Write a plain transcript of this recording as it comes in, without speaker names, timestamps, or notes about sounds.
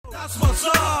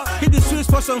switch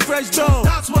for some fresh dough.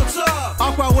 That's what's up.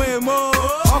 Up away more,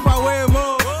 up away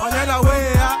more. On your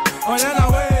way, on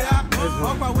your way,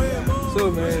 up away more.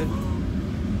 So man,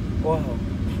 wow.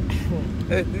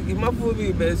 It might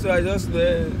be man. So I just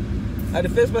at the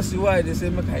first person why they say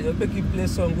make I just make you play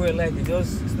song where like it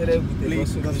just started with the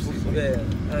gospel music.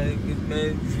 Yeah, and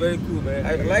man, it's very cool, man.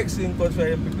 I like seeing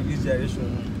contrary people this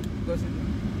generation because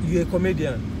you're a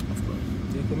comedian. Of course.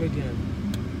 You're a comedian.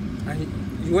 And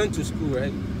you went to school,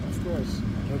 right? Of course.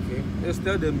 Okay. Just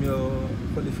tell them your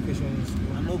qualification in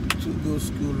school. I know to go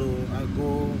school or I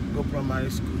go primary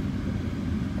school.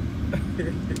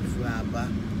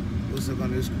 Go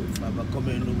secondary school for Abba, come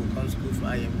in come school for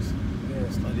IMs. Yeah.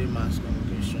 Study mass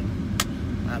communication.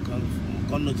 I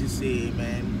come notice say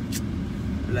man,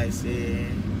 like say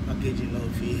packaging now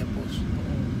if you help us.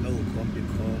 No come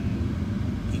become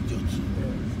idiots.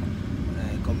 I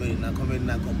come in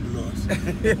blow us.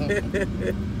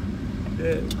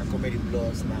 Yes. I come in blow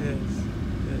us now. Yes.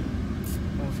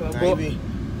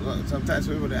 Sometimes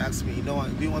people they ask me, do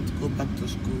you want to go back to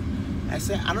school? I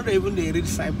say, I don't even they read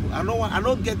signposts. I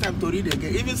don't get time to read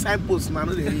again. Even signposts, I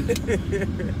know they read. I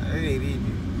know they read.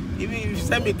 Even if you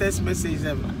send me text message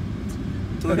to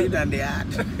read and they add.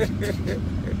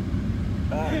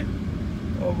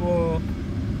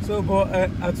 So, but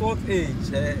at what age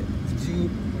did you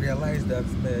realize that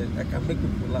I can make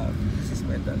people laugh? This is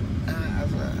my talent.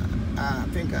 I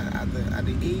think at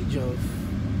the age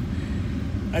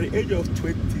of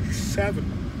 27.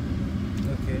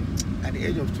 Okay. At the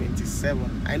age of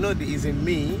 27, I know there is in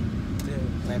me,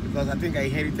 like, because I think I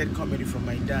inherited comedy from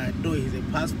my dad, though he's a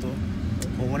pastor,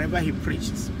 but whenever he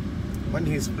preaches, when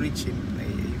he's preaching,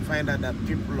 you find out that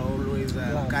people are always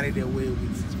carried away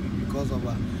with it because of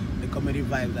the comedy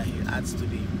vibe that he adds to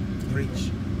the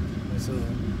preach. So,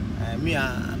 me,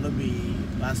 I not be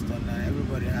pastor,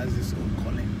 everybody has his own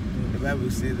calling. The Bible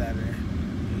says that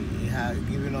he has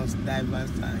given us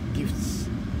diverse gifts.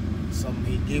 Some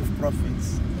he gave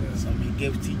prophets, some he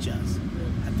gave teachers.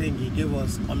 I think he gave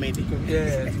us comedy.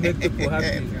 Yeah, to make people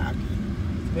happy.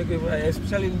 Make people,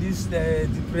 especially in this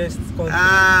depressed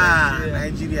country.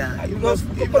 Nigeria. Because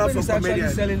comedy is actually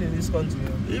selling in this country.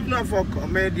 If not for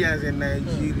comedians in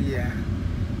Nigeria,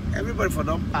 everybody for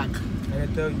don't pack. I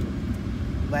tell you.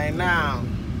 By now,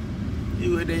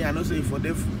 you were there, I know say for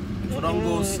them. If you don't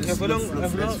go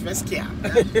first care,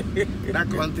 that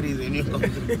country is a new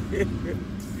country.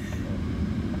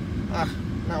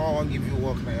 Now I won't give you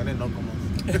work now, you're not come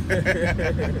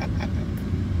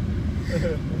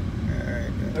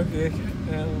Okay,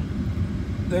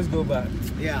 let's go back.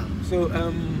 Yeah. So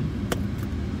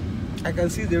I can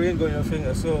see the ring on your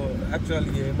finger. So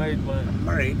actually, you're a married man. I'm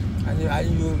married. And you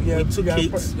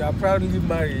are proudly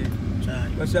married.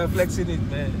 Child. But you are flexing it,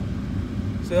 man.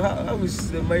 So how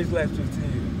is the marriage life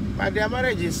treating you? But their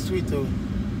marriage is sweet, though.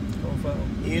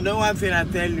 Confirm. You know one thing I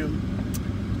tell you.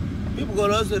 People go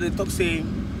also they talk saying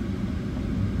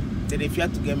that if you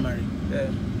have to get married.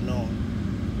 Yeah. No.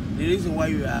 The reason why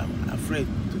you are afraid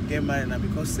to get married now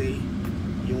because say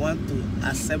you want to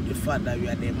accept the fact that you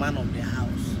are the man of the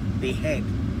house, the head.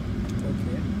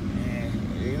 Okay.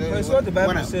 You know, but it's what the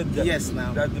Bible said that, yes,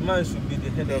 now that the man should be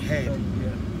the head of the family.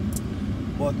 Yeah.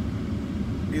 But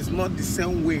it's not the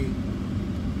same way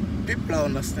people are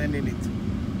understanding it.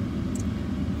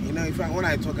 You know, when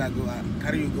I talk, I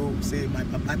carry you go say my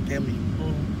papa tell me.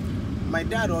 My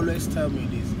dad always tell me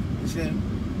this. He said,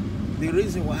 the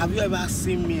reason why, have you ever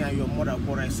seen me and your mother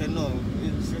quarrel? I said, no.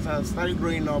 Since I started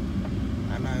growing up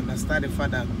and I understand the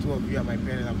fact that two of you are my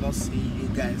parents, I've not seen you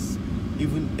guys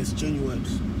even exchange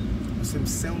words. The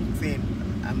same thing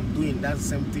I'm doing, that's the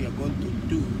same thing you're going to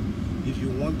do if you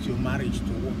want your marriage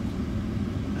to work.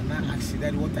 And I asked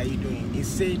Daddy, what are you doing? He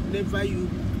said, never you.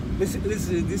 This is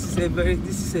a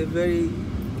very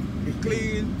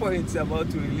clean point about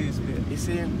to release, man. He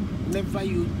said, never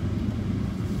you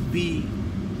be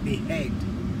the head.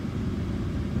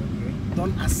 Okay.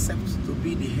 Don't accept to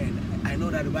be the head. I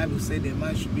know that the Bible said the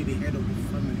man should be the head of the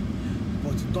family,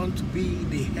 but don't be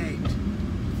the head.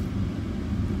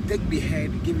 Take the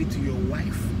head, give it to your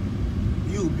wife.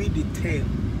 You be the tail.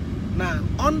 Now,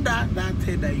 under that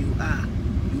head that you are,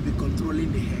 you'll be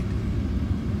controlling the head.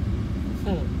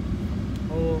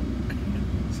 Oh,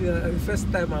 see, the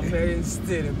first time I'm hearing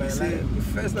still in my life. The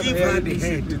first time give I'm hearing her the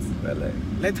head. In my life.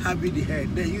 Let her be the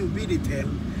head. Then you be the tail.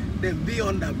 Then be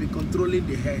under, be controlling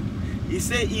the head. He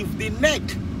say if the neck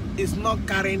is not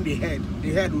carrying the head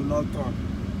will not turn.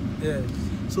 Yes.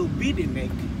 So be the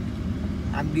neck,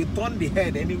 and they turn the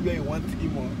head anywhere you want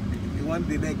him or you want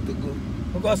the neck to go.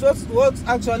 Because what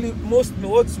actually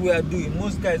what we are doing,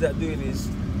 most guys are doing is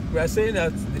we are saying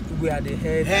that we are the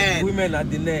head. And women are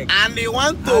the neck. And they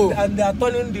want to. And they are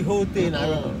turning the whole thing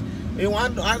around. They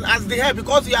want to, as the head,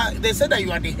 because they say that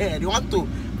you are the head. You want to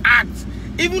act.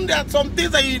 Even there are some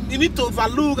things that you need to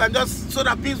overlook and just so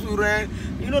that peace will reign.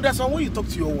 You know, there's some way you talk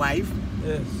to your wife.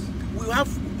 Yes. We have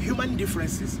human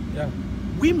differences. Yeah.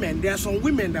 Women, there are some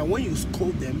women that when you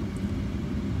scold them,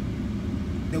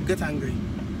 they'll get angry.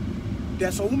 There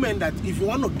are some women that if you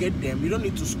want to get them, you don't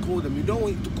need to scold them. You don't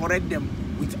need to correct them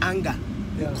with anger.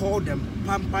 You call them,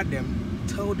 pamper them,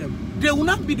 tell them. They will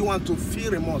not be the one to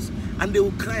feel remorse and they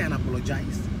will cry and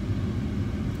apologize.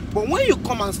 But when you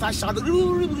come and start shouting,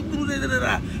 you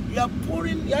are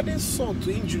adding salt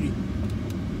to injury.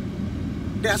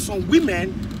 There are some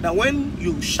women that when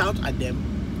you shout at them,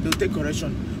 they'll take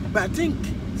correction. But I think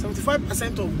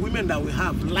 75% of women that we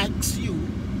have likes you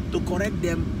to correct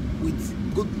them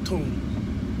with good tone.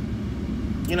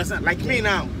 You understand? Like me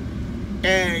now.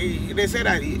 They say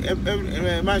that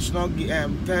a man should not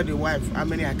tell the wife how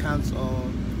many accounts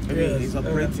or he's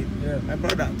operating. My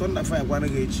brother, turn that fire one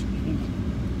gauge.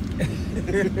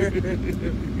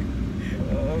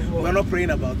 We're not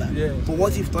praying about that. But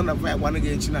what if turn that fire one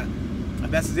gauge now?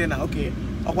 And that's the now, okay.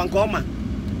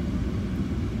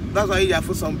 That's why you have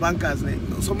for some bankers.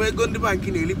 Some may go to the bank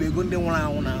in the go to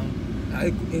one now.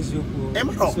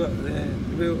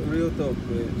 Real talk.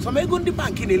 So may go to the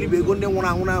bank in the go to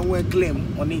one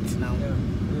claim on it now.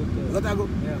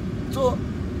 So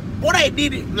what I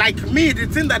did, like me, the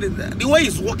thing that the way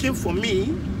it's working for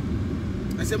me,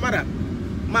 I said, Madam,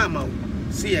 Mama,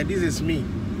 see, this is me.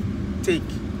 Take.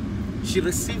 She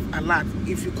received a lot.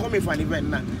 If you come in for an event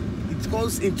now, it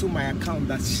goes into my account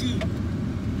that she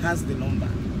has the number.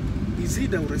 Is he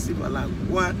that will receive a lot?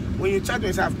 When you chat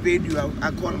me, say I've paid you,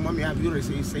 I call mommy, have you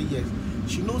received? You say yes.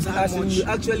 She knows how much. You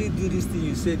actually do this thing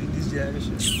you said in this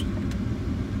generation.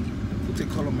 Put a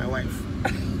call on my wife.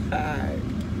 Man,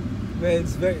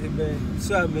 it's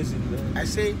so amazing, man. I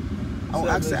say, I'll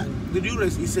ask her, did you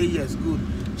receive? He say yes, good.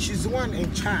 She's the one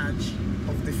in charge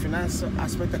of the financial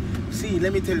aspect. See,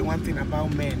 let me tell you one thing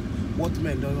about men. What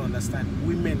men don't understand.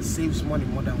 Women saves money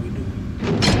more than we do.